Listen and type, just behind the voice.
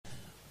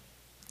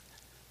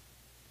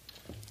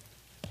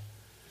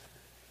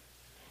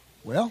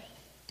Well,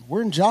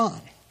 we're in John.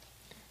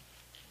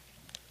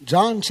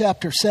 John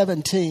chapter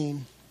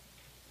 17.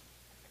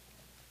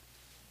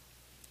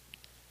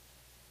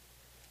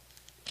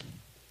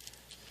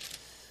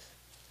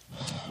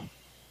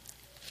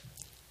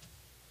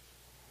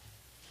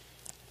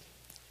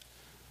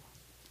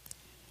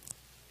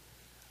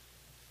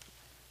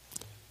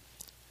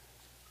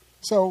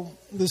 So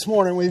this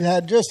morning we've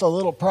had just a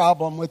little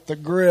problem with the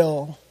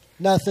grill.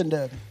 Nothing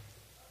to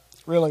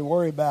really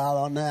worry about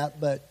on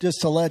that, but just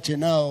to let you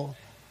know,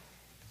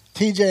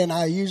 TJ and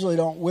I usually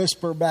don't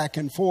whisper back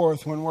and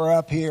forth when we're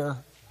up here,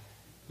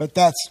 but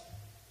that's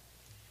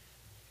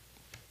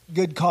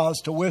good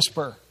cause to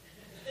whisper.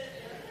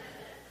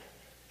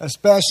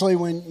 Especially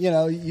when,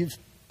 you've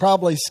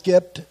probably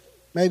skipped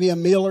maybe a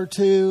meal or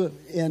two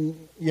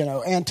in,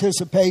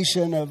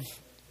 anticipation of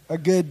a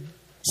good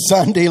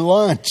Sunday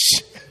lunch.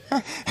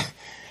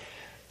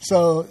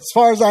 So as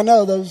far as I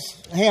know, those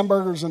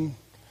hamburgers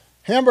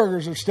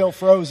are still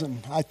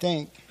frozen, I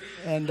think.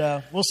 And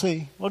we'll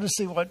see. We'll just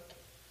see what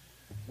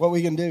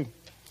we can do.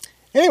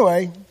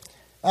 Anyway,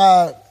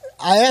 I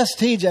asked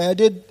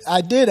TJ,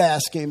 I did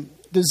ask him,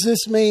 does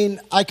this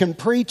mean I can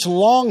preach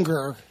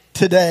longer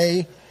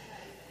today?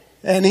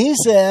 And he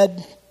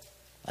said,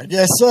 I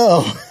guess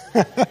so.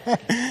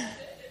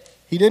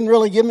 He didn't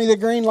really give me the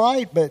green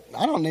light, but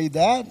I don't need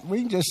that.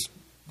 We can just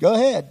go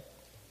ahead.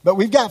 But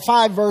we've got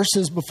 5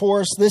 verses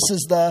before us. This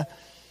is the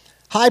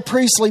high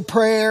priestly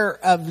prayer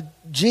of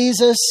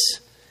Jesus.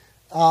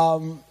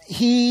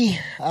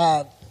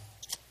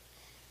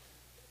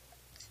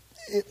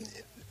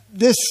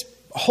 This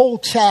whole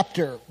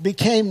chapter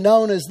became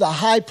known as the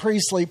high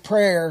priestly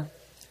prayer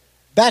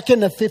back in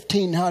the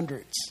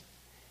 1500s.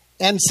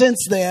 And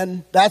since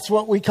then, that's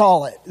what we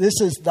call it. This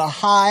is the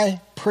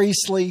high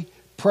priestly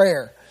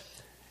prayer.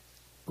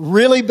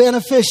 Really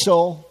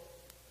beneficial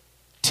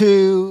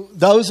to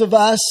those of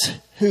us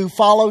who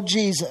follow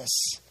Jesus.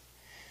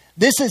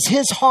 This is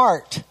his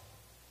heart.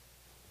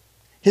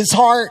 His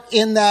heart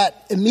in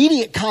that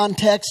immediate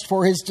context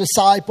for his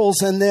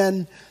disciples. And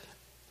then,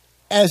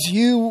 as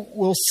you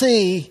will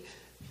see,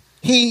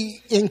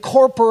 he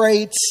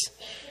incorporates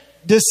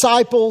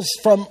disciples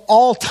from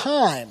all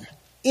time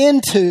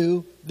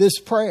into this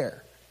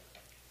prayer.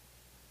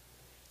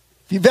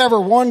 If you've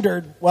ever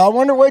wondered, I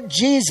wonder what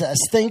Jesus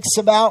thinks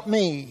about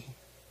me.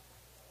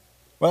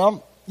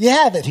 Well, you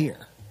have it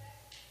here.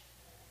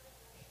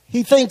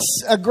 He thinks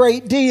a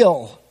great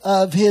deal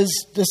of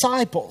his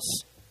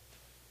disciples.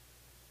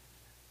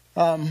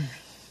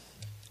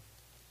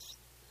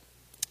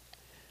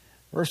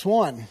 Verse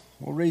 1.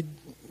 We'll read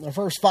the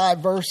first 5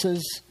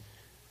 verses.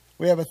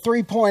 We have a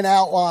 3-point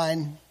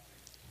outline.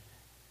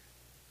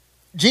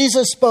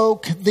 Jesus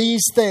spoke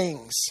these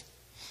things,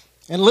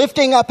 and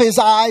lifting up his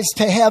eyes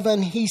to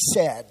heaven, he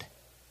said,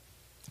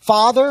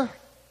 Father,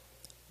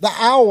 the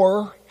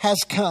hour has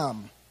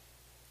come.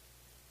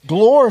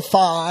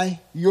 Glorify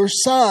your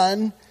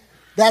Son,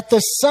 that the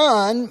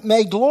Son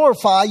may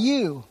glorify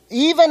you,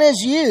 even as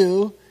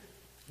you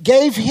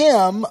gave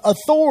him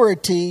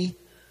authority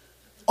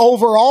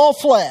over all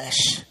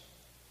flesh,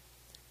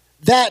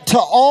 that to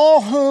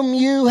all whom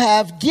you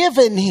have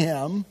given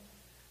him,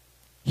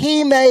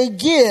 he may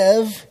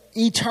give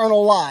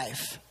eternal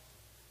life.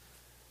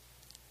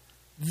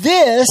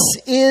 This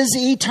is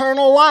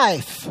eternal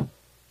life,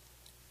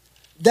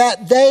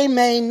 that they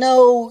may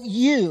know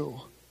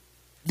you,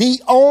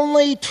 the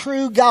only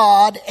true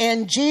God,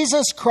 and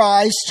Jesus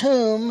Christ,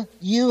 whom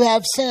you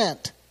have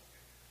sent.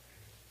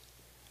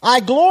 I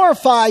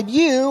glorified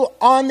you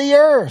on the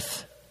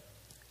earth,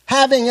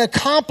 having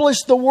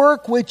accomplished the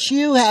work which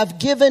you have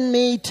given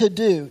me to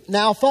do.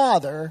 Now,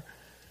 Father,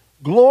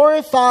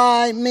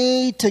 glorify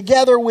me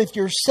together with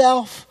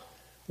yourself,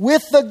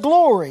 with the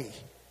glory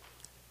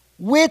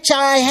which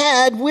I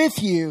had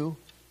with you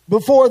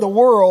before the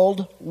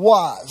world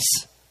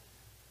was.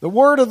 The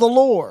word of the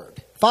Lord.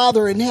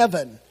 Father in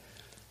heaven,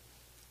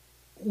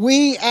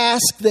 we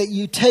ask that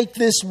you take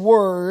this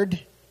word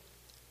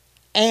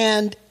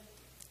and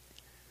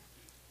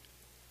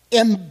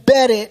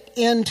embed it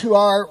into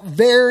our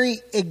very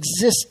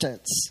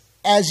existence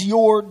as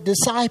your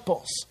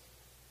disciples.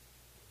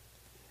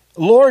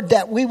 Lord,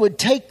 that we would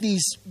take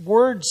these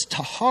words to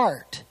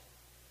heart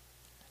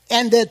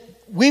and that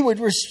we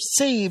would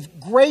receive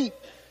great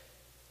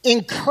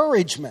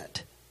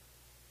encouragement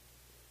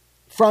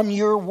from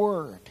your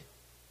word.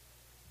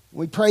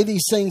 We pray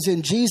these things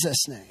in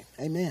Jesus' name.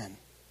 Amen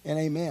and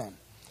amen.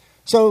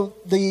 So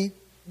the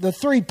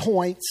 3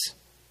 points.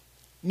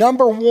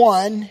 Number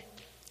 1,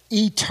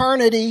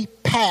 eternity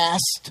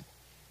past.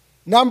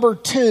 Number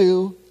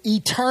 2,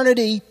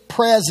 eternity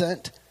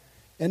present.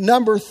 And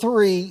number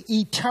 3,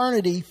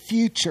 eternity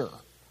future.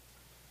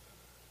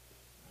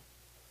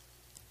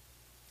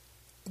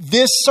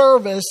 This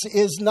service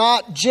is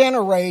not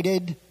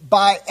generated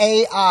by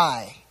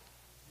AI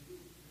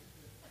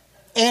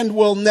and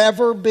will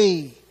never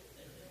be.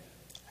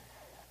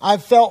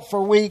 I've felt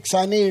for weeks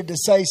I needed to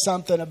say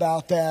something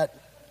about that.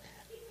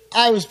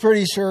 I was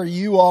pretty sure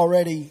you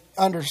already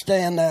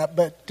understand that,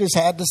 but just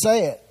had to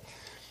say it.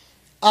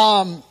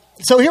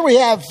 So here we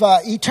have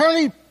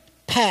eternity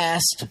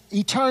past,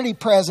 eternity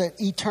present,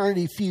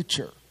 eternity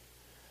future.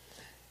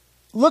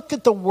 Look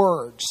at the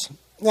words.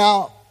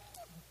 Now,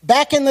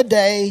 back in the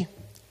day,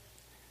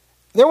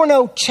 there were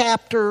no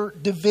chapter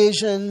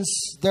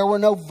divisions. There were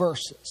no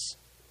verses.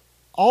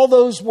 All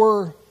those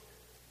were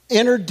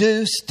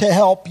introduced to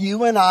help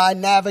you and I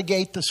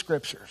navigate the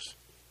scriptures.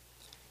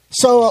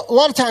 So a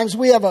lot of times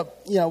we have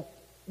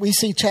we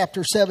see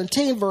chapter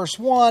 17, verse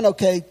 1.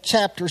 Okay,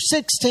 chapter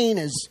 16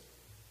 is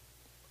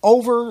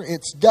over.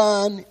 It's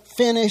done,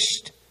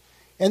 finished.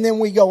 And then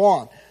we go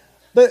on.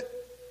 But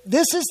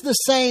this is the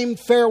same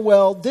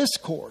farewell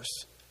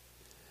discourse.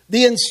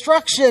 The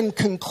instruction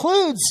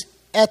concludes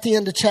at the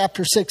end of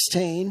chapter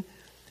 16,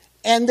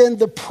 and then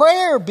the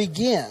prayer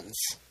begins.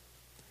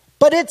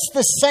 But it's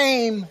the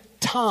same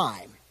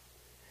time.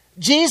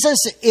 Jesus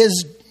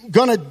is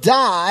going to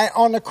die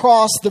on the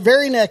cross the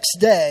very next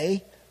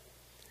day,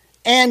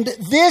 and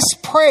this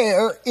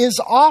prayer is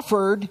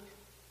offered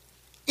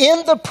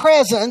in the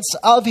presence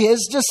of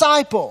his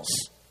disciples.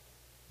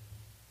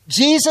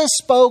 Jesus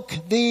spoke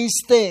these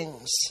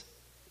things.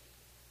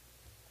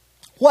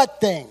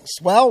 What things?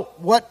 Well,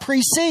 what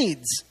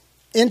precedes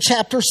in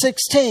chapter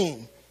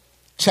 16,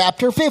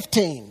 chapter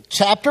 15,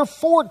 chapter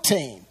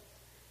 14.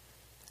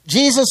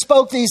 Jesus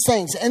spoke these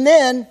things. And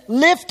then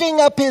lifting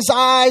up his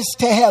eyes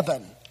to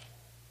heaven.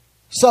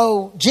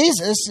 So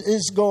Jesus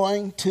is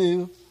going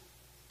to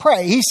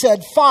pray. He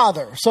said,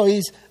 Father. So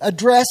he's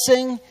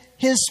addressing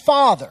his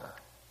Father.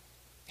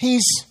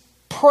 He's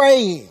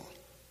praying.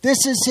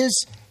 This is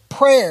his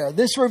prayer.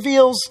 This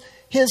reveals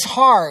his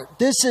heart.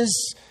 This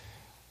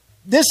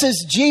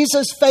is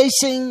Jesus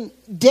facing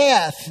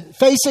death,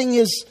 facing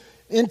his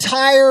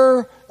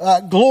entire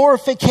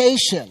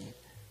glorification.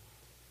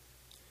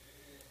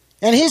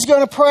 And he's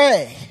going to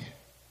pray.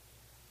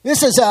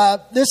 This is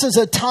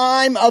a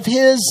time of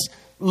his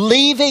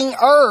leaving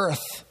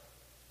earth.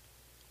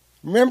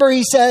 Remember,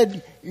 he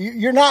said,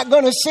 you're not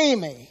going to see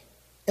me,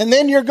 and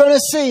then you're going to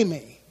see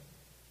me.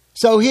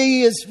 So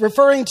he is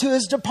referring to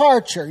his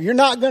departure. You're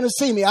not going to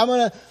see me. I'm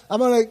going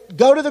to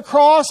go to the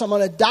cross. I'm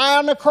going to die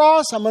on the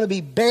cross. I'm going to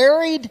be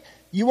buried.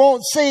 You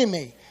won't see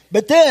me.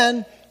 But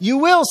then you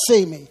will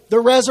see me. The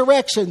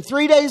resurrection.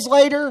 3 days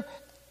later,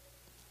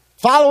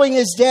 following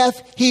his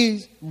death,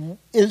 he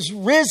is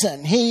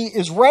risen. He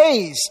is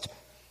raised.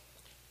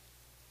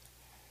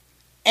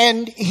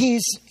 And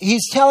he's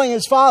telling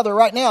his Father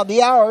right now,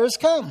 the hour has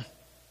come.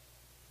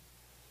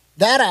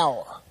 That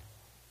hour.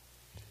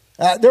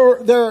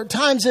 There are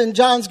times in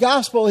John's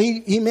gospel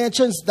he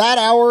mentions that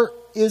hour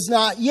is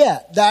not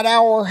yet. That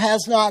hour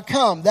has not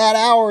come. That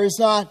hour is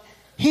not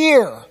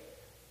here.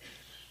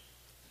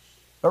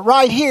 But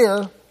right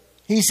here,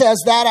 he says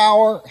that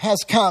hour has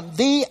come.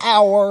 The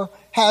hour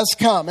has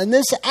come. And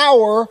this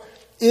hour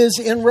is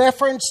in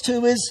reference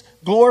to his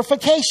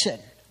glorification.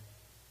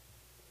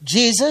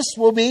 Jesus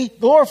will be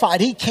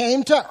glorified. He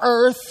came to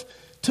earth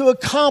to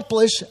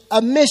accomplish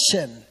a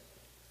mission.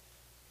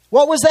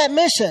 What was that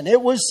mission?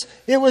 It was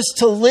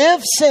to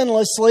live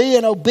sinlessly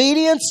in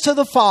obedience to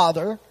the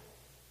Father.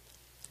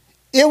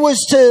 It was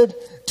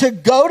to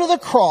go to the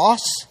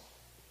cross.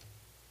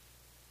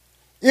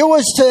 It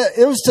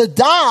was to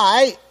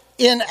die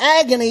in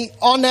agony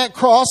on that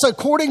cross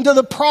according to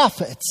the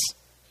prophets,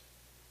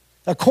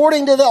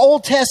 according to the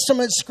Old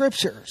Testament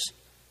scriptures.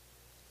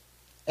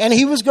 And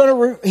he was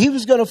going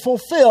to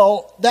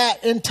fulfill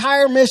that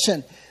entire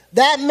mission.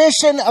 That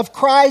mission of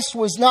Christ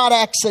was not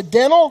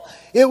accidental.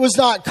 It was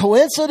not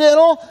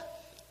coincidental.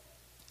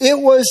 It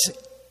was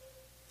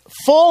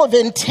full of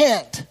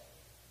intent.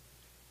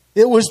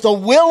 It was the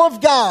will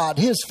of God,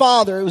 his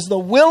Father. It was the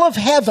will of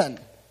heaven.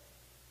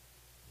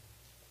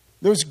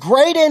 There's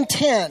great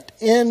intent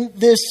in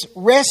this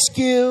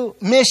rescue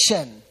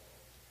mission.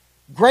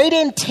 Great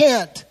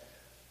intent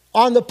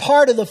on the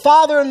part of the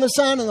Father and the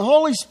Son and the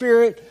Holy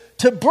Spirit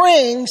to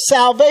bring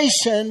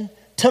salvation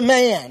to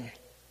man.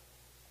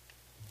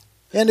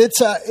 And it's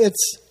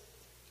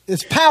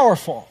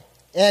powerful.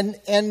 And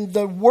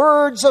the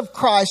words of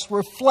Christ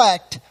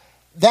reflect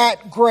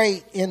that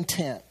great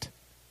intent.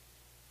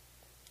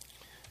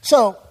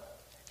 So,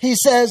 he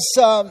says,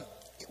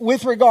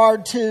 with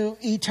regard to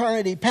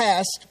eternity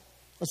past,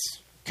 let's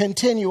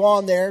continue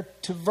on there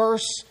to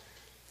verse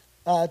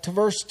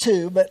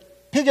 2.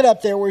 But pick it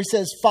up there where he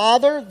says,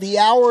 Father, the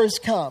hour has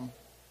come.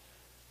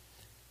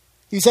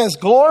 He says,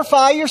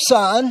 glorify your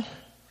Son,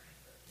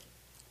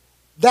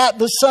 that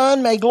the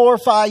Son may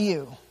glorify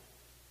you.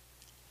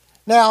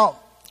 Now,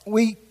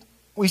 we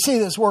see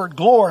this word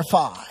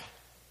glorify.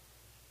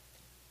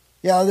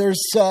 Yeah,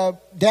 there's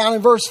down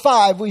in verse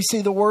 5, we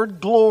see the word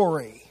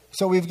glory.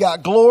 So we've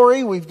got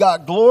glory, we've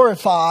got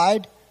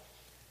glorified,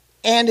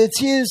 and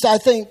it's used, I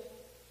think,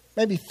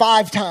 maybe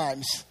 5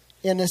 times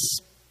in this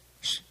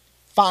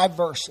 5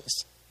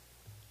 verses.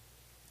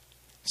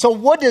 So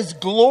what does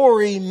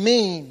glory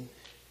mean?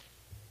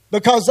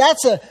 Because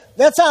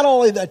that's not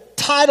only the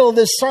title of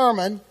this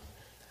sermon,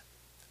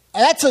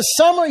 that's a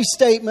summary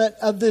statement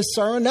of this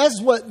sermon.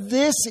 That's what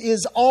this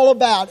is all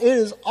about. It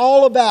is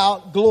all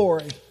about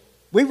glory.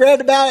 We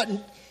read about it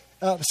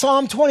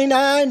Psalm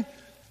 29,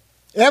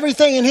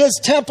 everything in his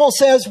temple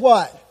says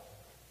what?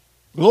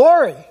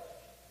 Glory.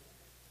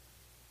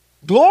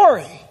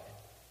 Glory.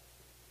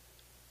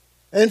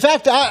 In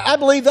fact, I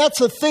believe that's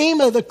the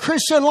theme of the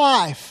Christian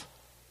life.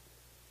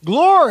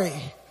 Glory.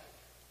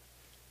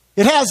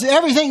 It has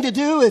everything to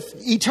do with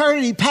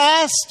eternity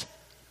past.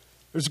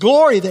 There's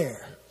glory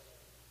there.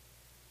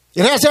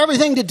 It has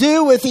everything to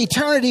do with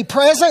eternity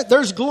present.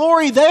 There's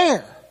glory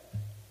there.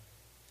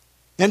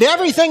 And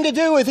everything to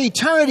do with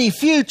eternity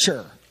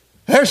future.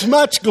 There's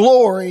much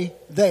glory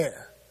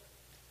there.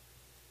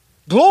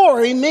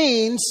 Glory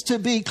means to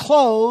be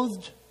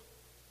clothed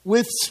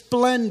with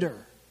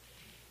splendor.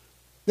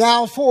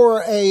 Now, if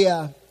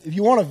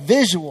you want a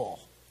visual,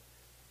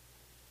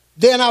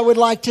 then I would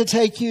like to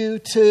take you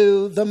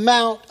to the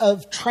Mount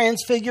of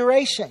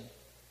Transfiguration.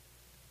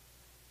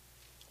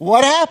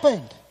 What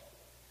happened?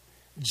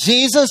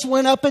 Jesus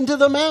went up into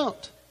the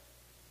mount.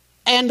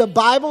 And the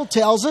Bible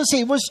tells us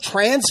he was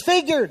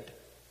transfigured.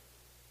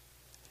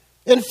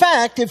 In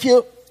fact, if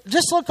you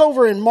just look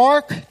over in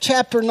Mark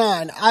chapter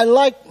 9, I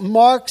like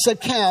Mark's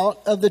account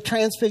of the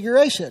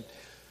transfiguration.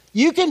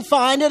 You can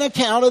find an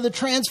account of the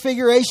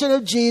transfiguration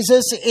of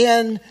Jesus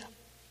in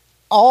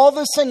all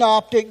the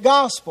synoptic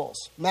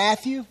gospels,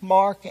 Matthew,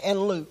 Mark,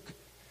 and Luke.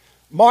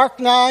 Mark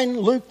 9,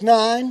 Luke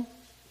 9.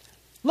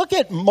 Look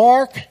at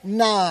Mark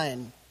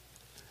 9.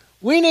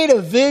 We need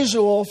a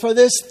visual for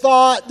this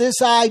thought,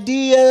 this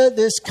idea,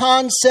 this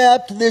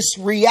concept, this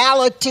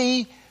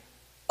reality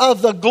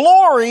of the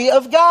glory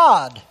of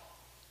God.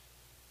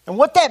 And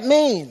what that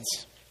means.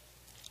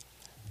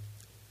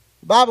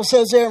 The Bible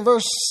says there in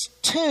verse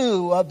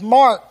 2 of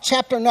Mark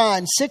chapter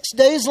 9, 6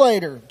 days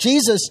later,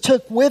 Jesus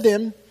took with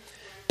him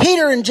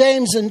Peter and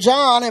James and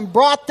John and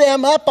brought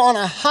them up on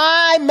a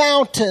high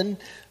mountain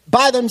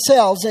by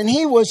themselves. And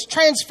he was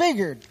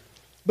transfigured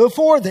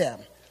before them.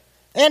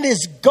 And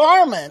his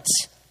garments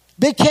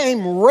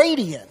became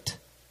radiant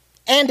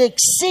and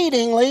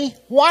exceedingly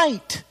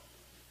white,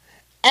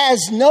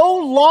 as no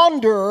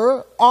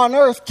launderer on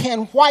earth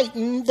can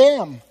whiten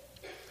them.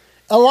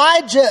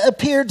 Elijah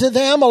appeared to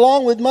them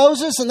along with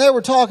Moses, and they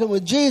were talking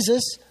with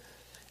Jesus.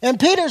 And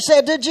Peter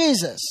said to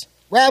Jesus,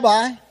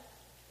 Rabbi,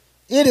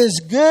 it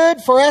is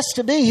good for us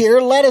to be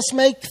here. Let us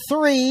make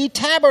 3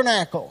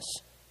 tabernacles.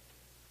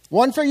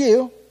 One for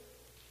you,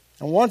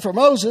 and one for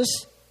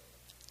Moses,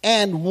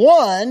 and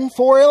one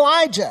for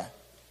Elijah.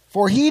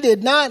 For he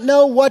did not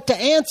know what to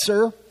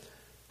answer,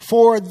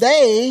 for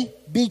they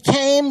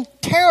became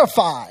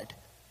terrified.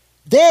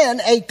 Then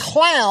a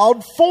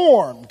cloud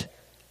formed,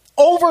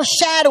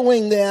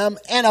 overshadowing them,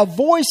 and a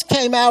voice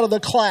came out of the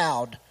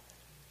cloud.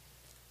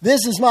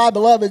 This is my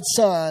beloved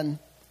Son.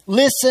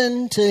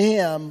 Listen to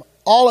him.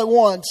 All at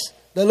once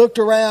they looked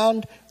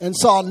around and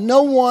saw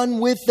no one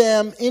with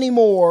them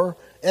anymore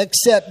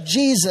except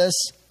Jesus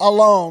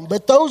alone.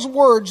 But those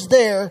words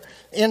there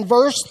in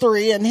verse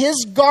 3, and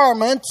his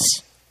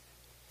garments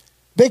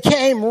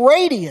became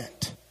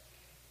radiant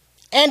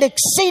and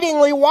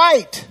exceedingly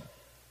white,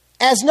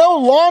 as no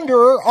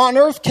launderer on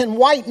earth can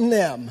whiten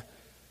them.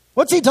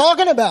 What's he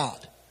talking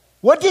about?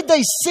 What did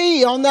they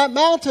see on that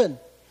mountain?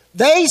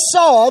 They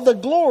saw the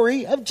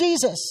glory of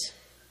Jesus.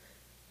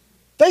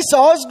 They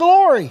saw his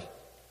glory.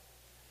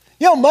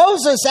 You know,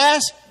 Moses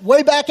asked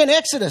way back in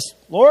Exodus,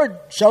 Lord,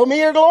 show me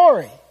your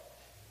glory.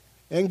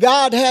 And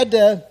God had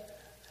to,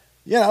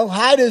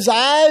 hide his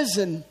eyes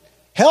and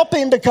help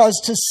him,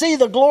 because to see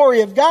the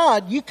glory of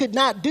God, you could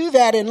not do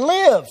that and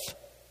live.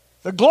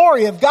 The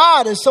glory of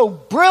God is so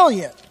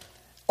brilliant.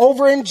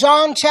 Over in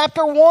John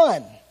chapter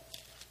 1,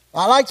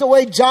 I like the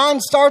way John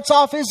starts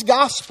off his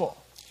gospel.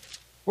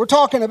 We're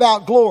talking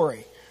about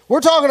glory. We're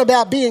talking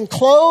about being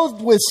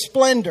clothed with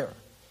splendor.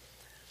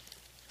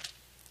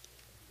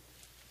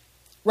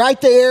 Right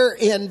there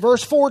in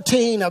verse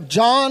 14 of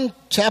John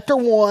chapter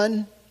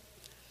 1,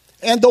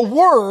 and the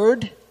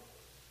Word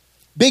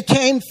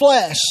became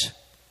flesh.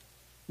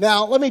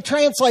 Now, let me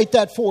translate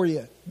that for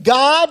you.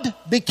 God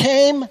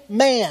became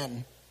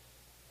man.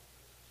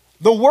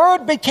 The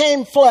Word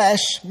became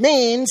flesh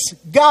means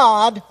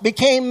God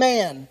became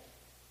man.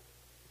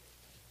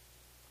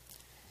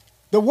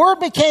 The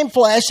Word became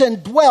flesh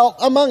and dwelt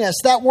among us.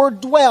 That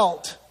word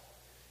dwelt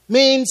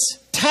means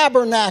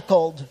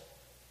tabernacled.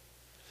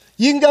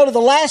 You can go to the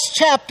last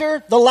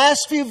chapter, the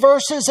last few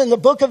verses in the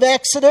book of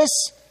Exodus.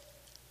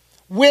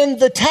 When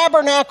the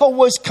tabernacle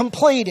was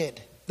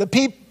completed,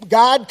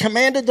 God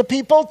commanded the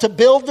people to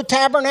build the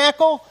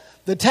tabernacle.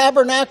 The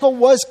tabernacle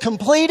was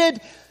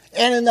completed.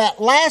 And in that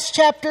last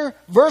chapter,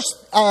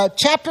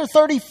 chapter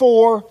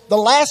 34, the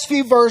last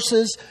few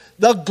verses,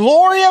 the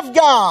glory of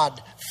God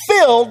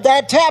filled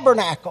that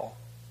tabernacle.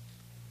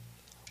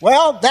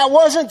 Well, that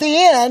wasn't the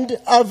end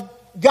of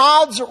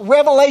God's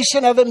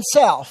revelation of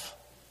himself.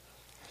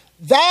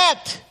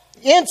 That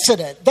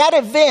incident, that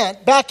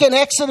event back in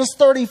Exodus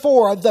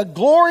 34 of the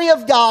glory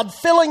of God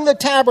filling the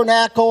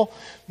tabernacle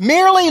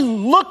merely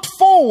looked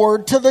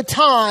forward to the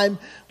time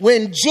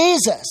when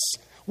Jesus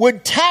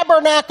would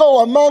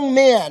tabernacle among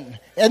men.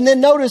 And then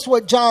notice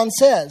what John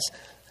says.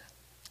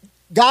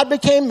 God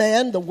became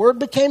man, the Word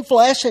became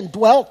flesh and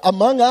dwelt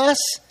among us,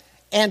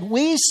 and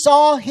we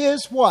saw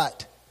His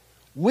what?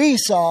 We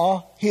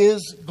saw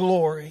His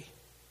glory.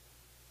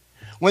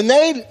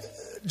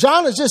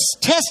 John is just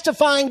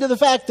testifying to the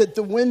fact that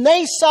when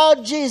they saw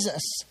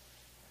Jesus,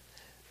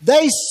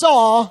 they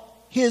saw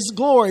His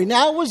glory.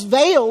 Now it was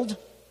veiled.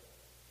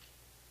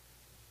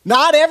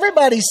 Not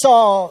everybody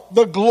saw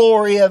the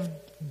glory of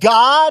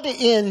God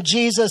in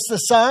Jesus the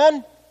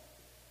Son.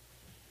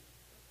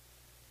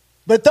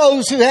 But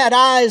those who had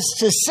eyes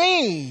to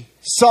see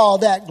saw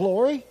that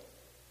glory.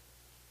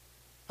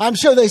 I'm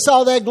sure they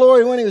saw that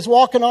glory when He was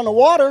walking on the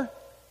water.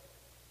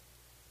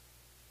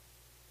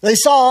 They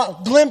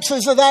saw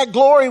glimpses of that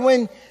glory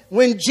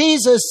when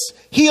Jesus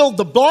healed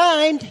the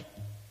blind,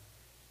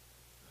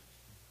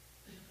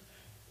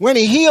 when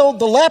He healed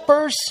the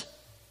lepers,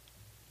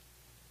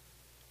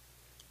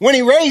 when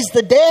He raised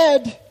the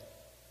dead.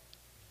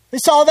 They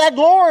saw that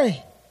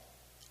glory.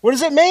 What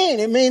does it mean?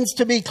 It means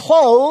to be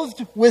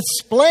clothed with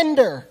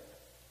splendor.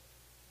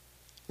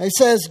 It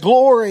says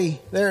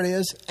glory, there it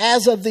is,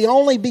 as of the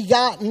only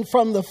begotten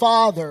from the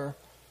Father,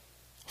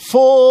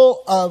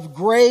 full of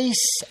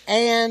grace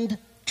and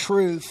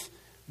truth.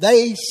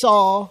 They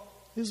saw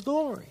His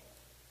glory.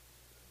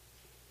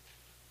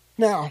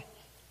 Now,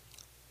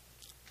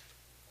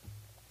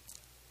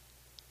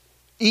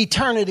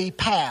 eternity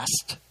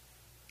past.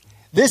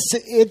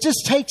 It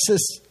just takes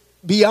us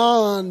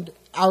beyond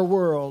our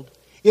world.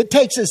 It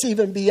takes us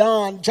even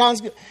beyond.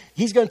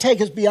 He's going to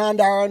take us beyond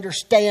our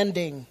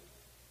understanding.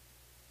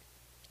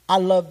 I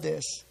love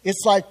this.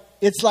 It's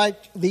like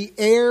the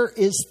air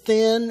is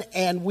thin,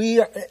 and we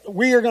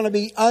are going to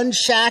be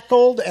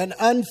unshackled and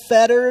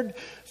unfettered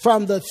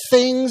from the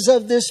things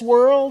of this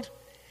world.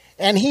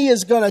 And He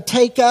is going to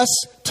take us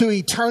to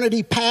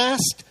eternity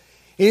past.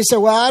 And you say,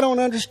 well, I don't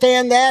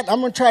understand that. I'm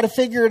going to try to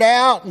figure it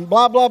out and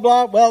blah, blah,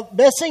 blah. Well,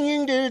 best thing you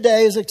can do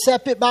today is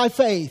accept it by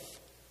faith.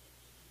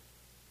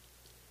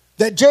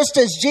 That just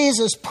as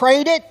Jesus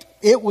prayed it,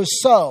 it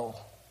was so.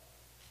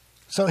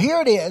 So here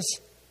it is.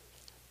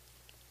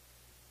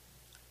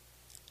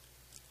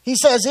 He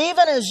says,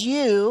 even as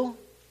you,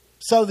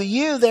 so the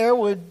you there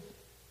would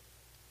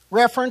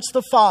reference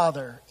the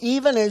Father.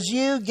 Even as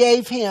you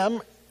gave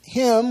him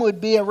would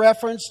be a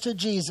reference to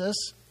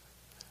Jesus,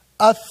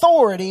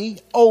 authority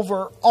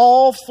over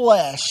all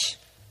flesh.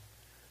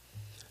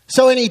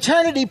 So in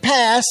eternity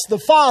past, the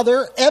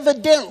Father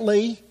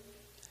evidently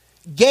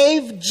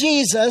gave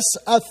Jesus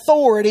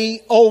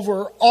authority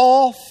over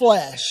all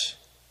flesh.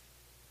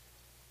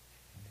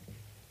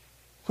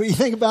 What do you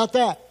think about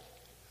that?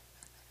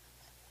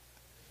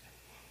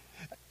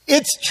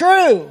 It's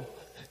true.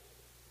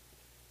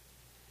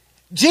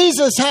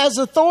 Jesus has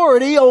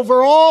authority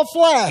over all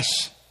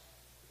flesh.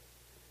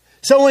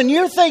 So when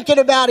you're thinking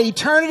about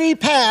eternity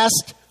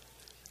past,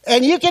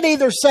 and you can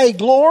either say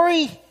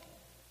glory,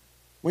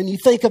 when you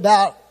think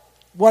about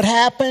what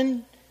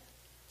happened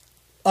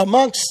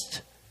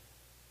amongst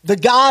the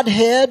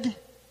Godhead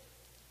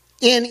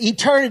in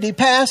eternity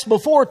past,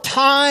 before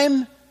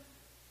time,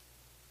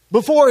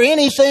 before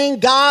anything,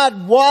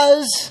 God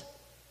was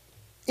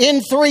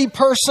in three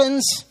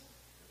persons,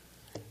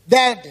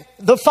 that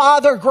the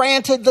Father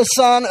granted the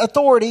Son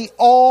authority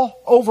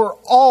over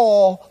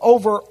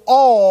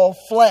all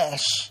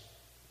flesh.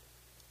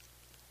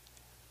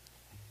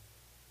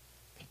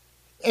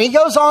 And He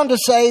goes on to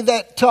say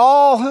that to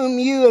all whom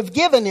you have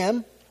given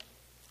Him.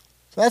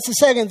 So that's the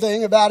second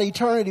thing about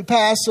eternity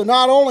past. So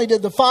not only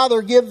did the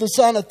Father give the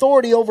Son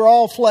authority over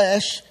all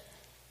flesh,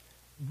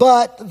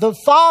 but the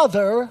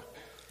Father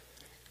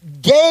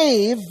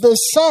gave the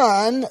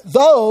Son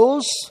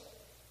those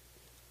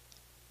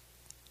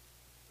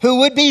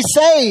who would be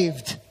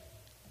saved.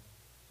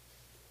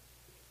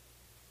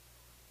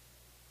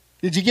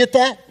 Did you get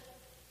that?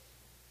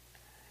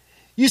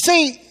 You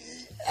see,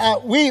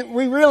 we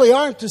really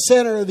aren't the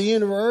center of the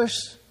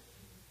universe.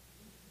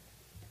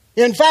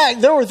 In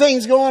fact, there were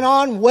things going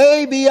on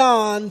way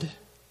beyond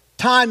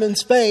time and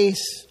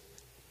space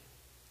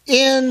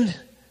in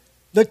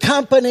the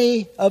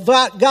company of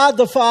God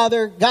the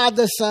Father, God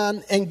the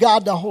Son, and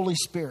God the Holy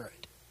Spirit.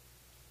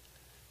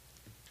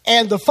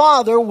 And the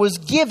Father was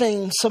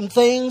giving some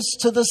things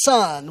to the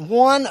Son.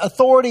 One,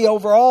 authority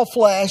over all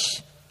flesh.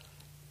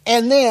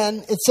 And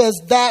then it says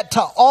that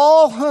to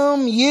all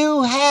whom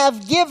you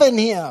have given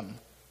Him,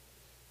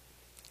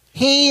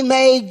 He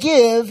may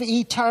give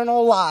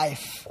eternal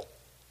life.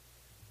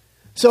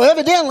 So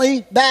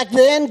evidently, back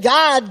then,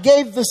 God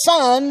gave the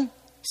Son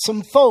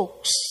some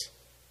folks,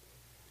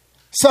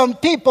 some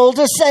people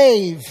to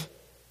save.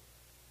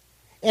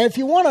 And if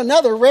you want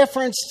another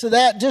reference to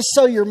that, just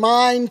so your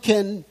mind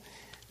can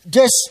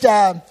just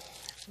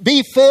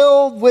be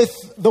filled with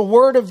the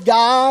Word of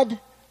God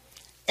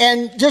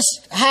and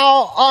just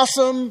how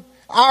awesome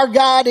our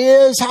God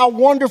is, how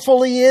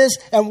wonderful He is,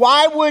 and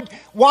why would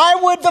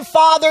the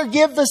Father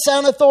give the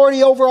Son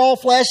authority over all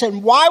flesh,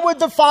 and why would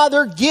the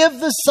Father give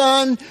the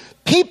Son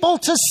people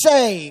to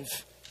save?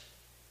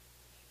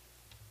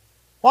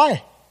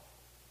 Why?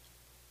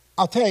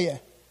 I'll tell you.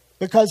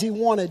 Because He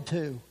wanted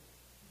to.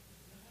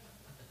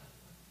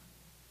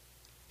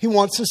 He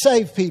wants to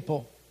save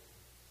people.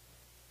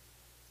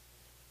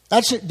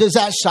 Does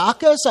that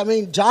shock us? I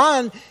mean,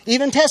 John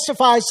even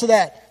testifies to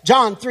that.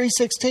 John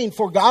 3:16,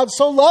 for God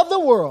so loved the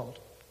world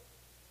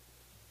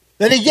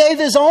that he gave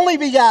his only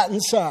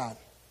begotten Son,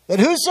 that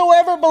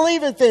whosoever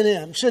believeth in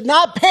him should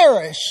not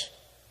perish,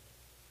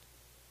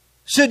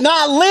 should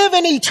not live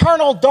in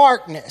eternal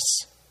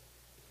darkness,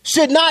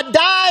 should not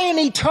die in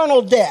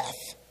eternal death,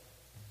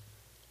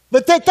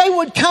 but that they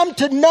would come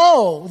to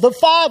know the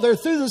Father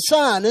through the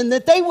Son, and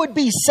that they would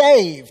be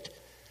saved.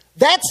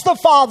 That's the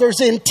Father's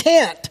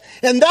intent.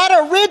 And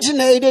that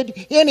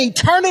originated in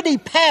eternity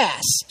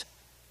past.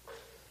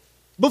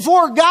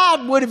 Before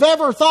God would have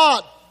ever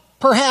thought,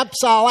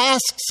 perhaps I'll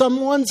ask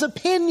someone's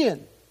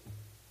opinion.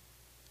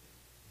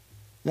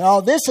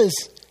 Now, this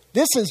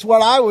is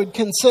what I would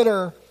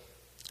consider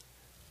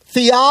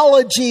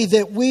theology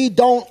that we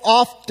don't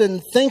often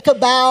think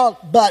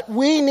about, but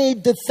we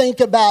need to think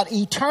about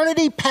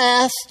eternity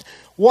past,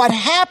 what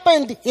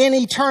happened in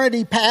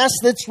eternity past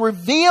that's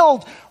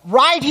revealed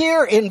right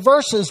here in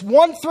verses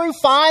 1 through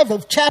 5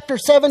 of chapter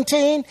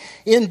 17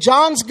 in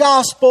John's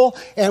Gospel.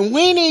 And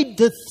we need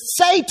to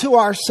say to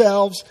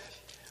ourselves,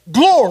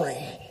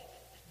 glory.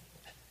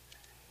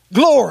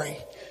 Glory.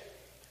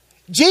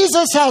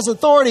 Jesus has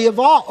authority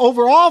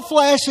over all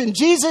flesh, and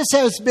Jesus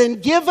has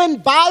been given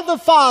by the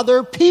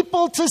Father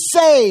people to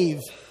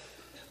save.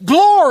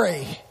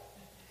 Glory.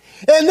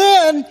 And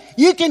then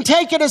you can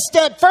take it a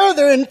step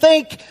further and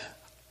think,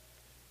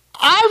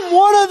 I'm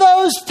one of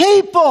those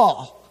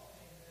people.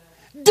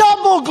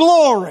 Double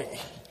glory.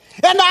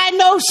 And I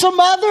know some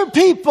other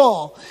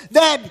people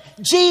that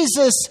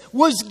Jesus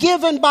was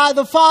given by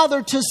the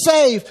Father to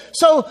save.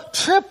 So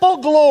triple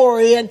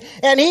glory. And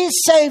he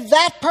saved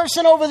that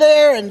person over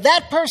there and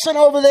that person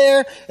over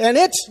there. And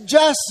it's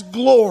just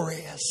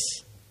glorious.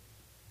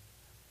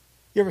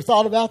 You ever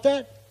thought about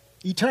that?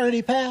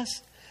 Eternity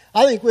past?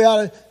 I think we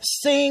ought to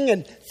sing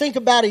and think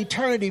about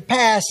eternity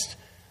past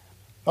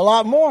a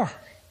lot more.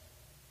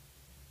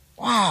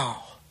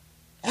 Wow.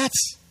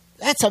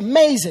 That's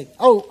amazing.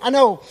 Oh, I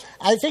know.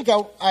 I think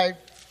I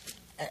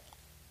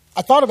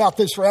thought about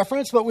this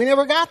reference, but we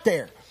never got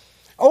there.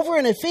 Over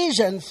in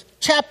Ephesians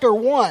chapter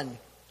 1,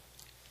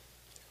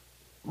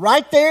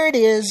 right there it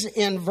is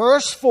in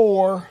verse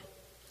 4.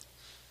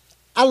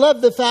 I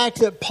love the fact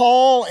that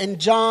Paul and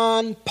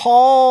John,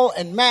 Paul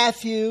and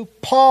Matthew,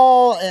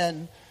 Paul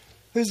and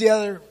who's the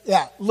other?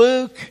 Yeah,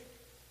 Luke,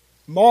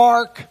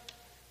 Mark,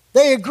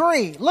 they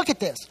agree. Look at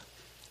this.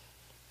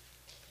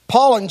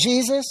 Paul and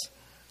Jesus.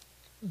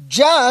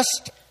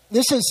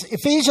 This is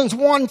Ephesians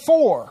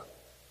 1:4.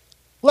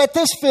 Let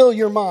this fill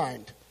your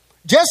mind.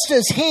 Just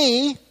as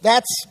he,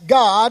 that's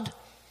God,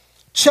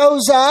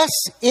 chose us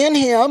in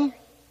him.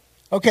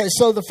 Okay,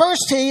 so the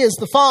first he is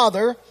the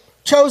Father.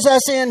 Chose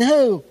us in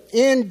who?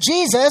 In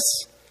Jesus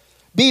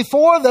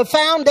before the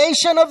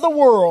foundation of the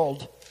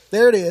world.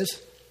 There it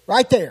is,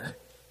 right there.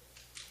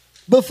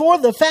 Before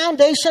the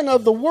foundation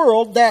of the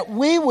world, that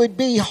we would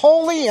be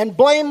holy and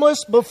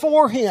blameless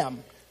before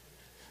him.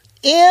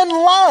 In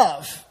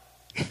love.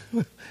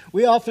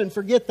 We often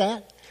forget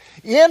that.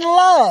 In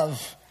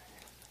love.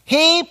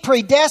 He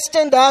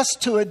predestined us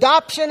to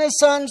adoption as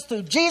sons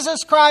through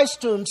Jesus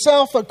Christ to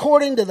himself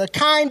according to the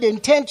kind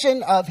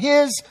intention of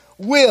his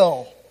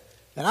will.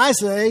 And I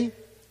say,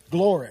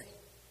 glory.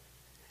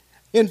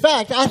 In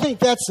fact, I think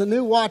that's the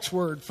new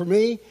watchword for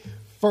me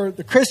for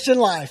the Christian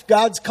life.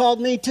 God's called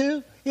me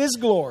to is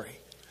glory.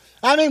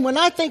 I mean, when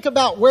I think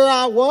about where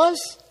I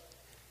was,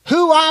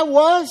 who I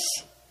was,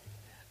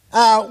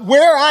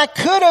 where I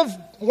could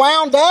have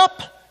wound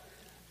up,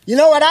 you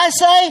know what I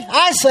say?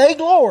 I say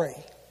glory.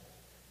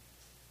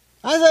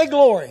 I say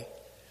glory.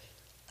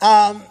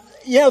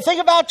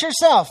 Think about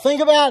yourself.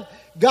 Think about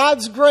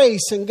God's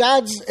grace and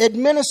God's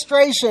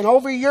administration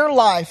over your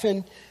life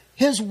and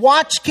his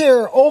watch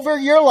care over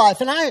your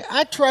life. And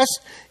I trust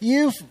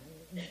you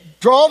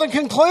draw the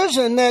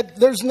conclusion that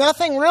there's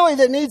nothing really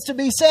that needs to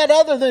be said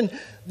other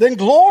than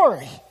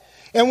glory.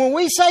 And when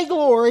we say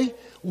glory,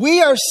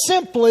 we are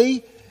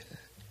simply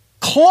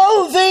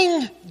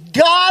clothing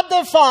God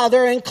the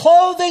Father and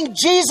clothing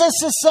Jesus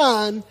the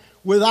Son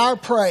with our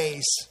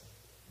praise.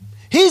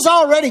 He's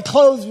already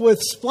clothed with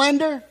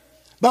splendor,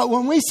 but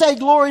when we say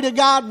glory to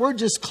God, we're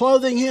just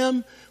clothing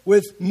him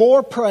with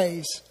more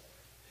praise.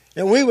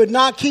 And we would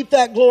not keep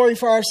that glory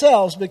for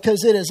ourselves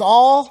because it is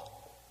all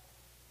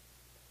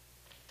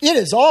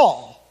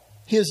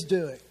his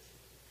doing.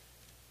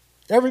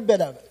 Every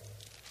bit of it.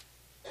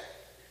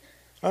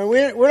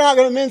 We're not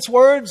going to mince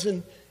words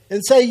and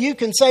say you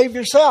can save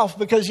yourself,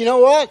 because you know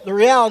what? The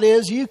reality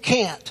is you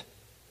can't.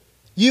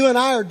 You and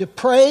I are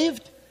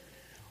depraved.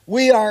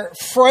 We are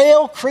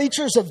frail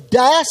creatures of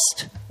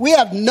dust. We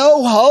have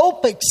no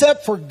hope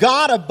except for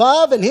God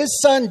above and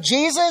his Son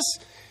Jesus,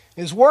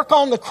 his work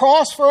on the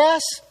cross for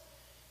us.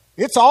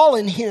 It's all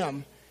in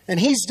him. And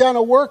he's done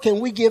a work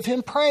and we give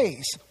him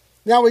praise.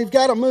 Now we've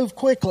got to move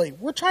quickly.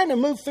 We're trying to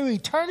move through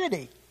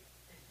eternity.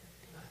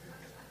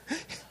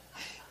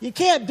 You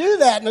can't do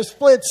that in a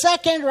split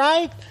second,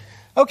 right?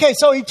 Okay,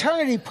 so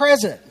eternity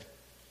present.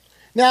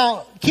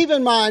 Now, keep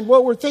in mind,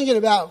 what we're thinking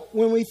about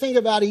when we think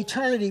about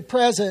eternity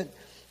present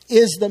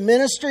is the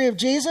ministry of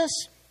Jesus.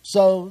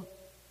 So,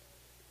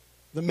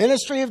 the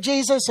ministry of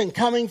Jesus and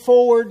coming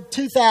forward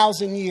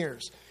 2,000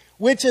 years,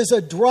 which is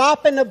a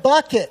drop in the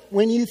bucket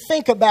when you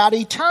think about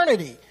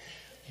eternity,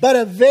 but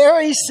a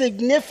very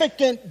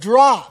significant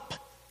drop,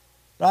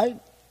 right?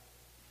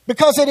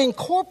 Because it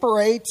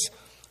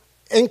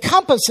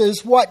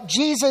encompasses what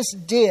Jesus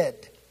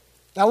did.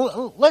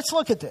 Now, let's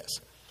look at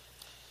this.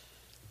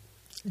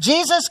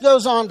 Jesus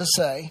goes on to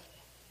say,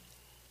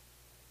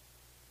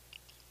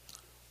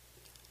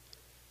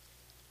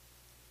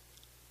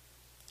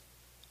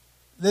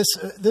 this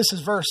is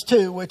verse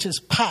 2, which is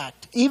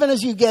packed. Even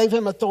as you gave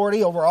him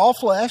authority over all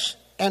flesh,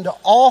 and to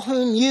all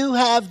whom you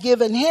have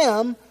given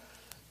him,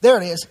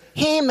 there it is,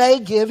 he may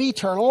give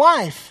eternal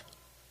life.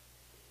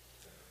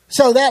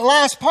 So that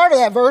last part of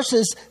that verse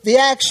is the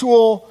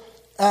actual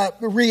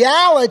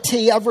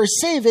reality of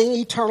receiving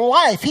eternal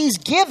life. He's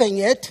giving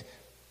it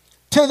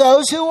to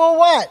those who will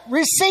what?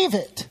 Receive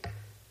it.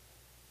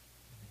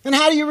 And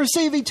how do you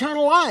receive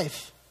eternal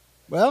life?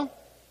 Well,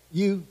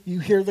 you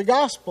hear the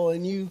gospel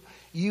and you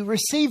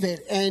receive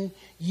it and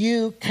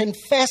you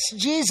confess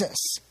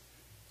Jesus.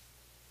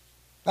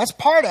 That's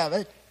part of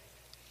it.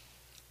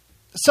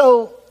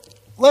 So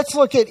let's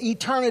look at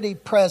eternity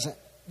present.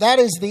 That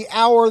is the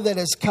hour that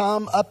has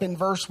come up in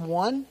verse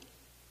 1.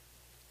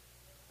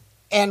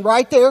 And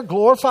right there,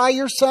 glorify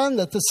your Son,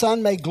 that the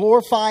Son may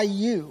glorify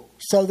you.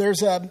 So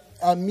there's a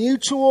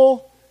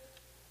mutual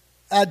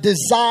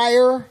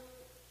desire,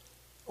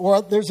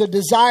 or there's a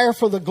desire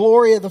for the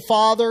glory of the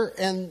Father,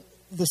 and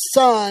the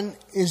Son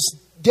is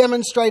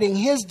demonstrating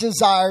his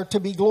desire to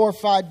be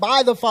glorified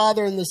by the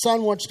Father, and the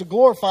Son wants to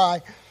glorify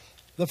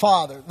the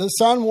Father. The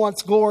Son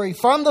wants glory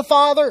from the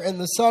Father, and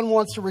the Son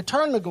wants to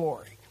return the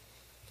glory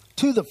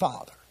to the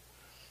Father,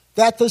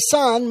 that the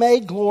Son may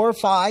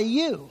glorify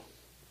you.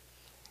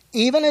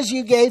 Even as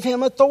you gave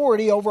him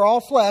authority over all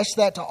flesh,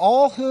 that to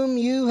all whom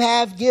you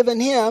have given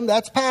him,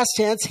 that's past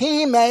tense,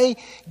 he may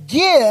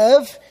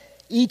give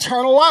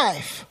eternal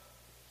life.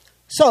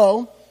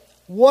 So,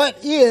 what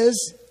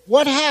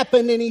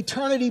happened in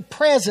eternity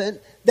present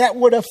that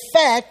would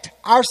affect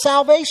our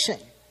salvation?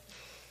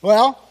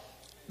 Well,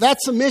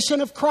 that's the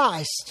mission of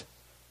Christ.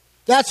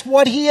 That's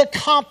what he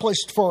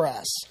accomplished for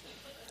us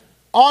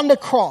on the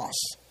cross.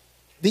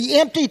 The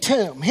empty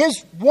tomb,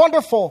 his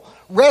wonderful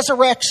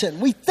resurrection.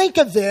 We think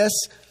of this,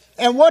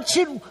 and what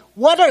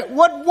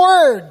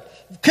word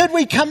could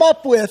we come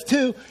up with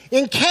to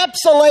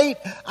encapsulate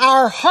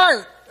our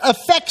heart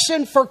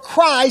affection for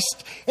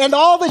Christ and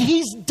all that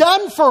he's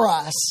done for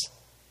us?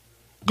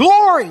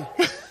 Glory.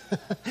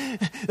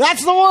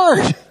 That's the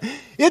word.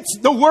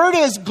 The word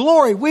is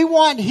glory. We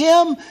want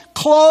him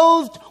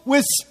clothed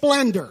with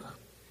splendor,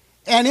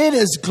 and it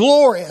is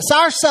glorious.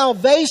 Our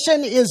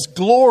salvation is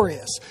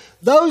glorious.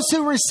 Those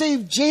who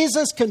receive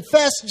Jesus,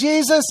 confess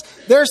Jesus,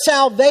 their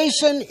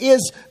salvation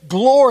is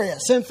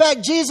glorious. In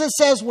fact, Jesus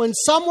says when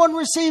someone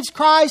receives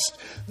Christ,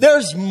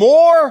 there's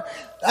more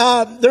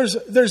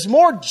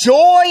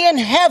joy in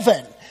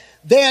heaven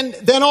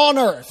than on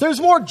earth. There's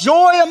more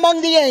joy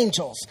among the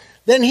angels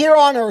than here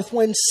on earth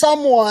when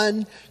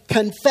someone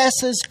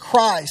confesses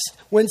Christ,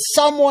 when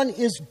someone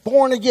is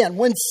born again,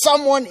 when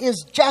someone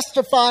is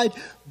justified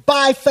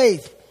by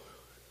faith.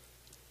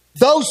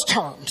 Those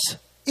terms.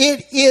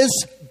 It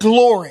is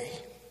glory.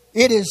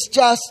 It is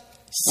just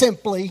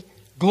simply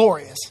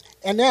glorious.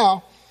 And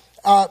now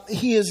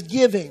he is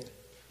giving.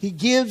 He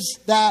gives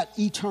that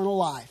eternal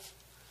life.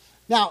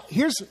 Now,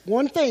 here's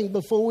one thing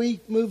before we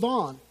move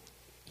on.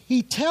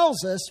 He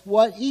tells us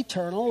what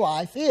eternal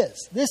life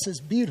is. This is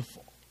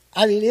beautiful.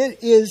 I mean, it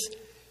is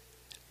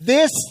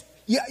this.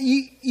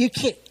 You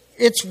can't.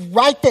 It's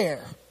right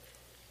there.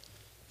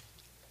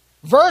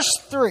 Verse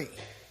 3.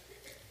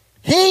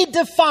 He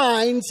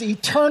defines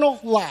eternal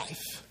life.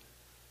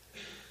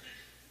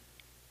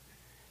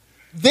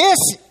 This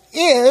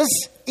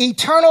is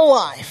eternal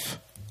life,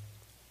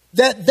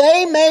 that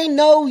they may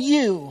know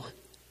you,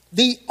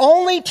 the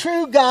only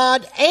true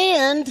God,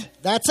 and,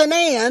 that's an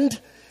and,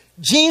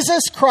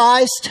 Jesus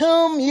Christ,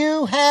 whom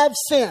you have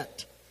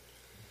sent.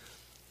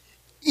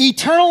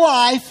 Eternal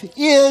life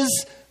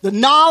is the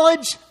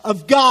knowledge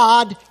of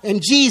God and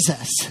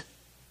Jesus.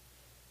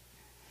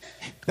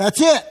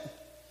 That's it.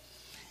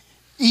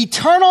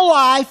 Eternal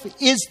life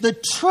is the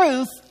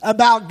truth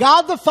about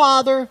God the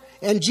Father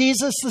and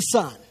Jesus the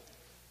Son.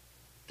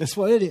 That's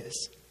what it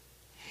is.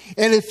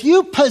 And if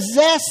you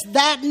possess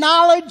that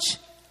knowledge,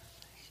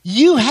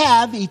 you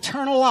have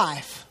eternal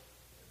life.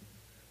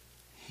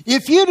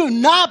 If you do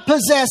not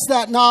possess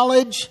that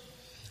knowledge,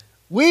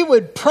 we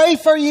would pray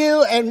for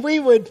you, and we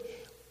would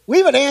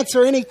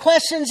answer any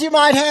questions you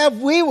might have.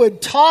 We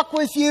would talk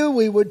with you.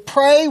 We would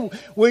pray.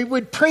 We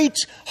would preach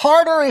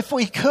harder if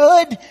we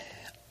could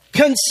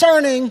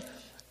concerning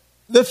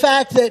the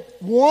fact that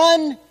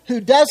one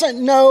who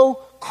doesn't know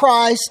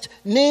Christ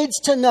needs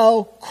to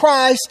know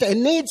Christ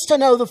and needs to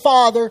know the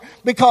Father,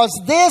 because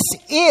this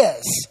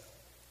is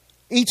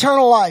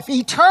eternal life.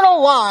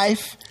 Eternal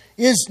life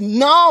is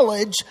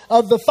knowledge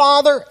of the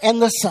Father and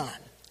the Son.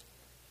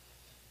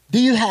 Do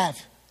you have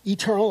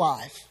eternal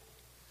life?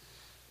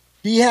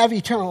 Do you have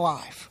eternal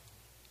life?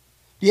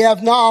 Do you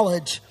have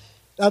knowledge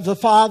of the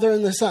Father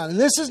and the Son? And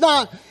it's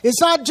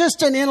not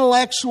just an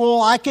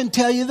intellectual, I can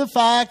tell you the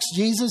facts,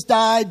 Jesus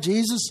died,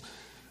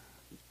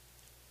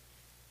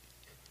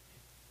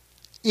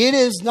 It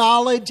is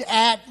knowledge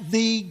at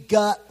the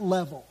gut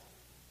level.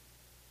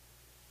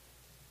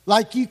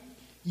 Like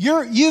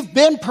you've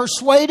been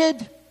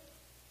persuaded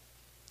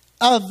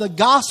of the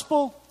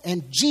gospel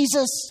and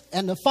Jesus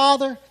and the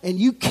Father, and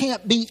you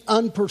can't be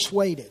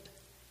unpersuaded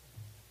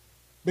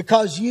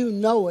because you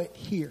know it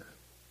here.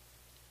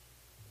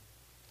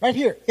 Right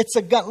here. It's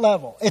a gut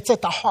level. It's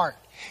at the heart.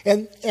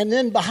 And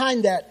then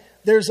behind that,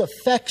 there's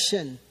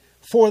affection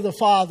for the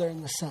Father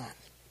and the Son.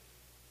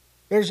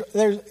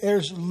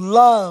 There's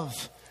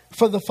love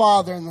for the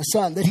Father and the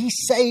Son, that He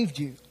saved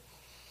you.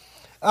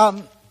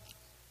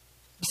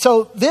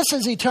 So this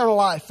is eternal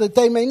life, that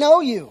they may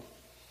know you,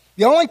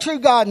 the only true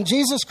God, and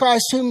Jesus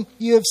Christ whom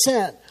you have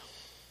sent.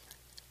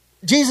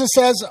 Jesus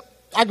says,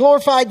 I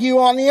glorified you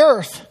on the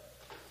earth.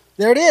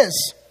 There it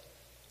is.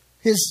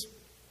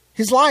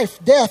 His life,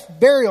 death,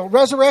 burial,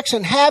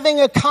 resurrection, having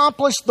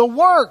accomplished the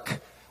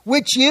work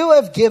which you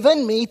have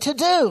given me to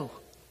do.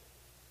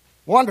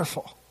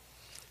 Wonderful.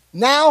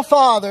 Now,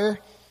 Father,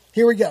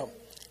 here we go.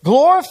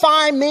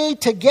 Glorify me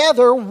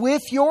together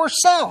with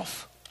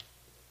yourself,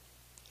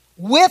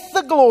 with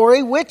the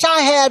glory which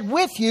I had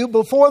with you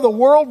before the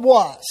world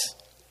was.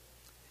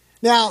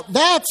 Now,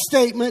 that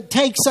statement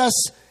takes us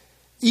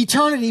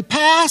eternity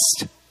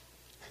past,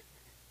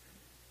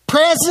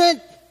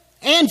 present,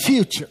 and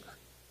future.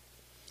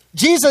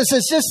 Jesus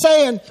is just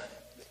saying,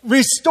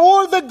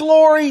 restore the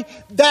glory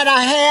that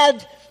I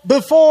had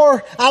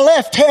before I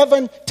left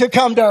heaven to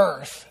come to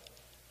earth.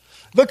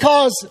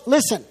 Because,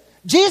 listen,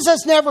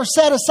 Jesus never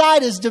set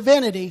aside His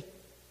divinity.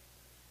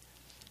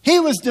 He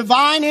was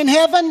divine in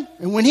heaven,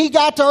 and when He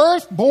got to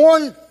earth,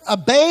 born a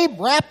babe,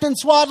 wrapped in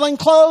swaddling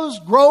clothes,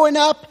 growing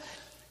up,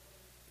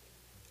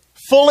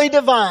 fully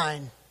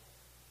divine.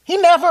 He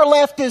never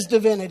left His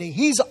divinity.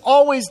 He's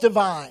always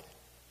divine.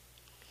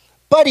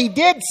 But He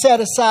did set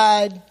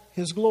aside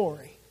His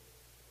glory.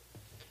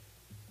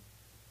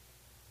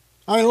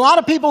 I mean, a lot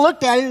of people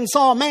looked at it and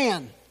saw a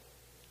man,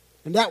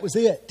 and that was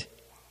it.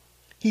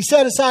 He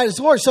set aside His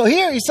glory. So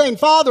here He's saying,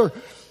 Father,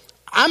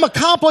 I'm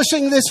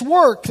accomplishing this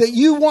work that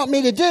you want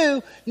me to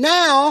do.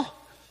 Now,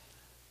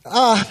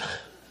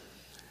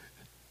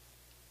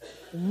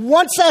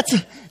 once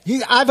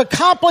I've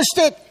accomplished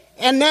it,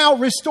 and now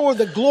restore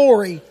the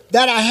glory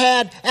that I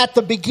had at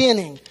the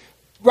beginning.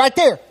 Right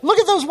there. Look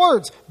at those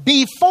words.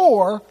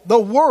 Before the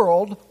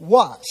world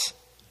was.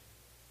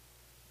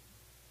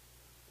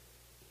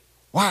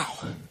 Wow.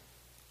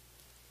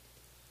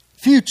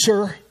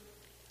 Future.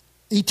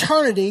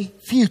 Eternity,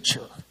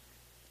 future.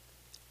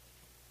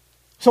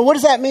 So what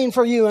does that mean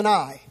for you and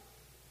I?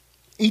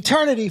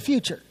 Eternity,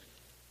 future.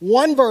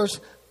 One verse.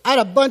 I had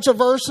a bunch of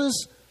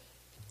verses.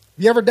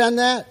 Have you ever done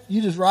that?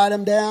 You just write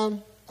them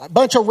down. A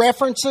bunch of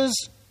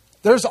references.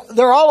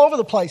 They're all over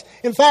the place.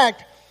 In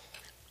fact,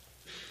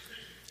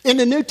 in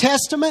the New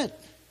Testament,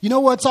 you know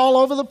what's all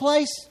over the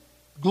place?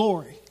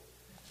 Glory.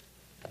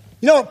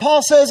 You know what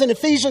Paul says in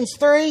Ephesians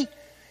 3?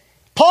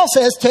 Paul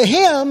says, to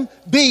Him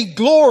be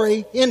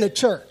glory in the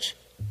church.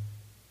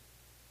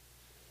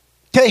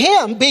 To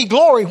Him be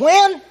glory.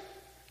 When?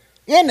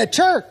 In the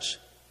church.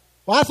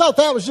 Well, I thought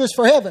that was just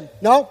for heaven.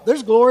 No,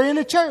 there's glory in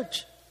the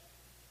church.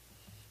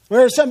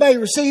 Where somebody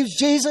receives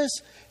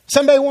Jesus,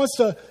 somebody wants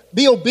to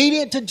be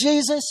obedient to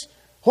Jesus,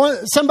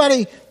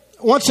 somebody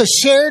wants to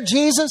share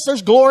Jesus,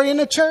 there's glory in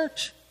the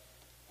church.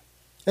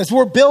 As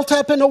we're built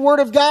up in the Word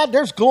of God,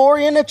 there's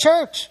glory in the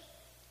church.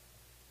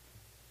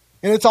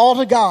 And it's all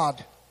to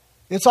God.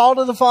 It's all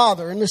to the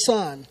Father and the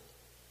Son.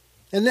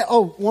 And then,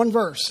 one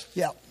verse.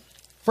 Yeah.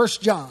 1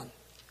 John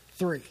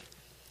 3.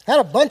 I had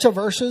a bunch of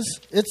verses.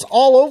 It's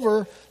all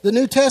over the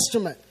New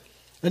Testament.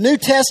 The New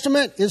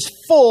Testament is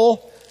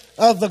full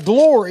of the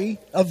glory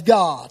of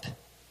God.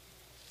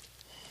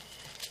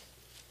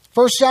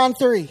 1 John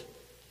 3.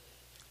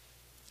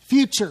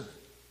 Future.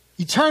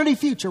 Eternity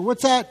future.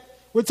 What's that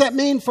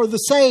mean for the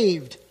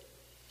saved?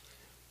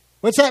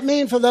 What's that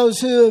mean for those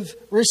who have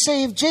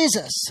received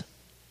Jesus?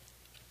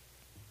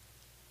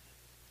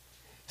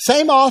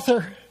 Same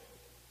author.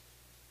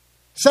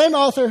 Same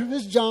author.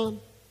 This is John.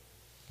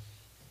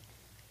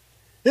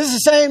 This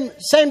is the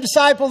same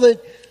disciple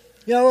that,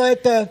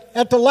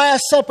 at the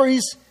Last Supper,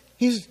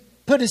 he's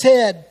put his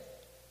head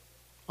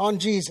on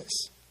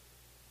Jesus.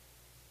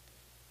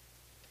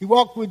 He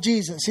walked with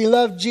Jesus. He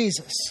loved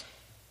Jesus.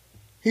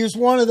 He was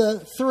one of the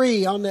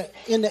three in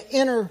the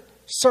inner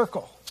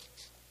circle,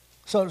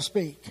 so to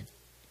speak.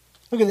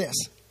 Look at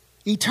this.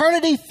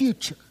 Eternity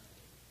future.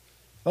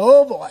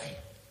 Oh boy.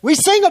 We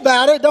sing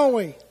about it, don't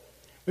we?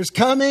 There's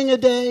coming a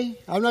day.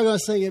 I'm not going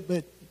to sing it,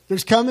 but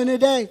there's coming a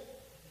day.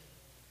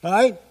 All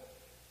right?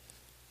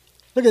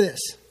 Look at this.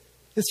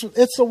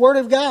 It's the Word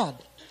of God.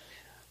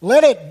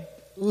 Let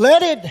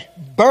it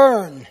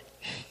burn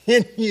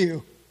in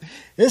you.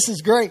 This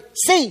is great.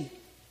 See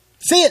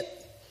it.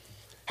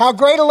 How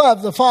great a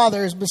love the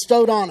Father has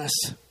bestowed on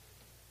us,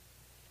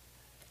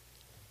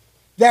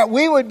 that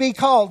we would be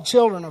called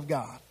children of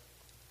God.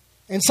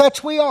 And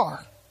such we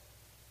are.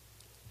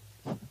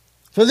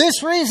 For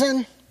this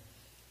reason,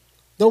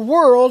 the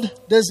world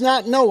does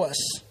not know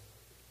us.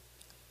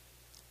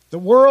 The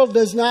world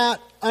does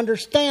not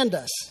understand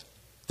us.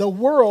 The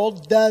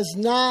world does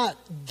not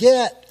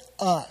get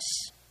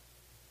us.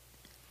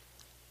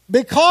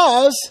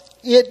 Because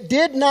it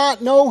did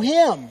not know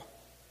Him.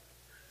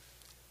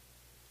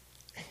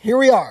 Here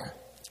we are.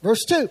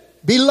 Verse 2.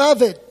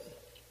 Beloved,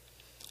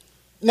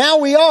 now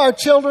we are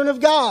children of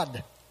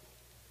God.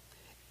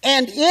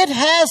 And it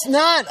has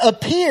not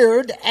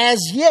appeared as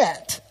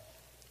yet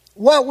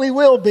what we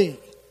will be.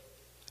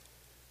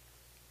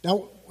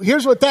 Now,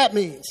 here's what that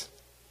means.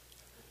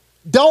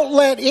 Don't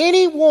let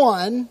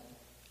anyone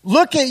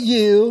look at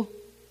you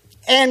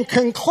and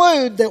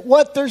conclude that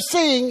what they're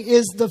seeing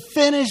is the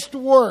finished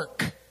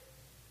work.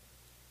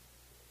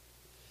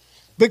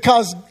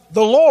 Because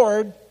the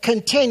Lord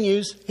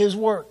continues His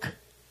work.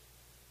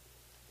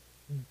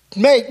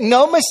 Make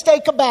no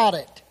mistake about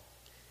it.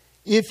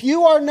 If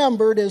you are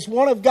numbered as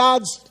one of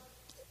God's,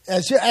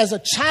 as a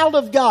child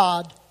of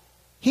God,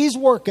 He's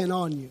working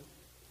on you.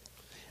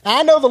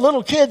 I know the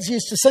little kids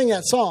used to sing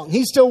that song.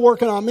 He's still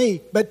working on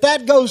me. But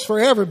that goes for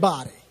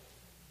everybody.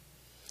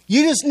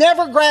 You just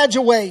never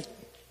graduate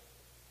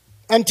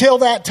until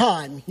that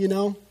time, you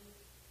know.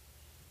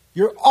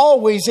 You're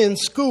always in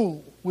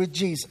school with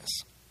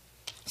Jesus.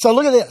 So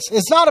look at this.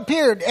 It's not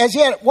appeared as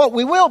yet what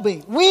we will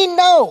be. We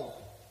know.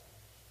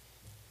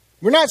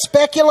 We're not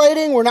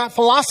speculating. We're not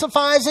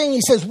philosophizing. He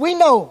says we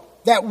know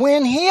that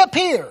when He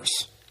appears,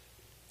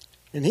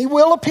 and He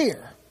will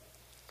appear,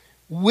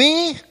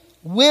 we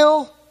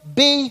will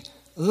be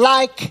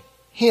like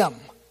Him.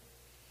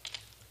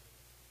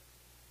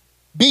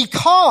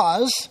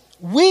 Because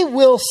we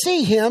will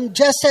see Him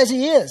just as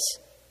He is.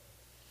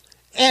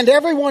 And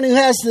everyone who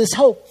has this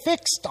hope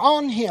fixed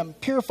on Him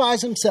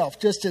purifies himself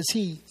just as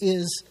He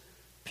is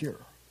pure.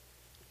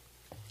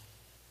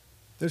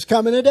 There's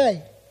coming a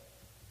day.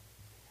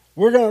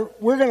 We're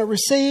going to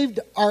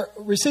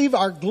receive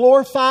our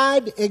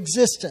glorified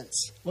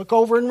existence. Look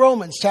over in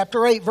Romans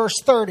chapter 8, verse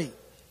 30.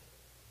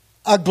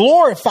 A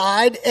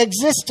glorified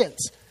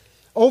existence.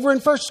 Over in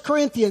 1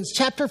 Corinthians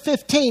chapter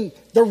 15,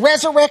 the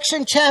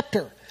resurrection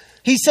chapter.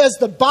 He says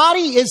the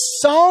body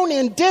is sown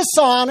in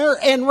dishonor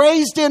and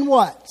raised in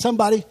what?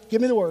 Somebody, give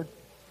me the word.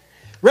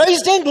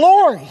 Raised in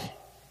glory.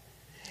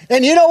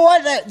 And you know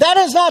what? That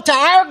is not to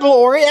our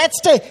glory. That's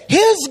to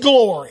His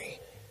glory.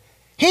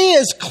 He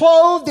is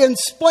clothed in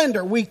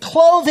splendor. We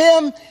clothe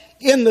Him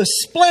in the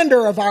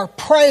splendor of our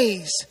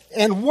praise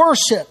and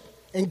worship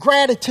and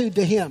gratitude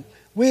to Him.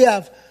 We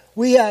have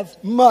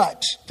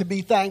much to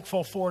be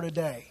thankful for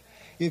today.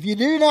 If you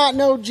do not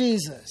know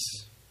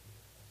Jesus,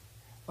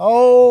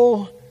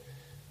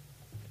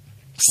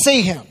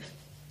 see Him,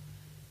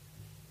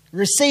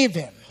 receive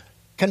Him,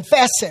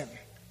 confess Him,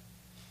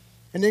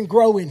 and then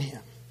grow in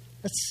Him.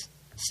 Let's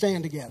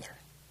stand together.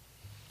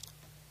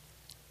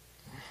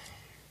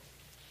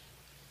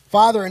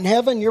 Father in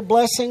heaven, your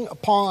blessing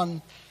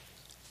upon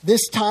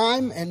this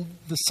time and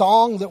the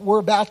song that we're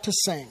about to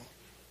sing.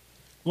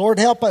 Lord,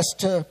 help us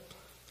to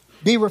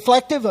be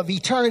reflective of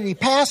eternity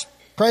past,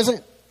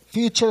 present,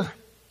 future,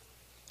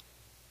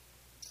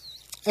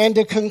 and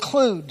to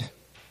conclude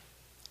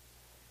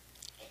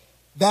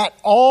that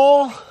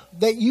all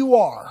that you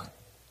are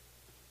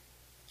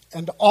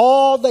and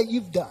all that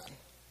you've done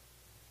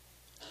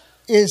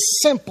is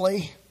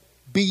simply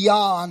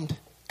beyond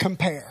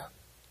compare.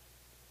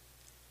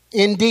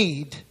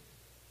 Indeed,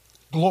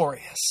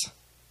 glorious.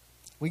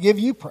 We give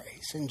you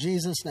praise in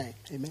Jesus' name.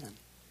 Amen.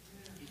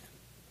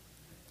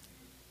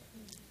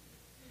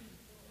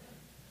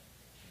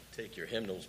 Take your hymnals.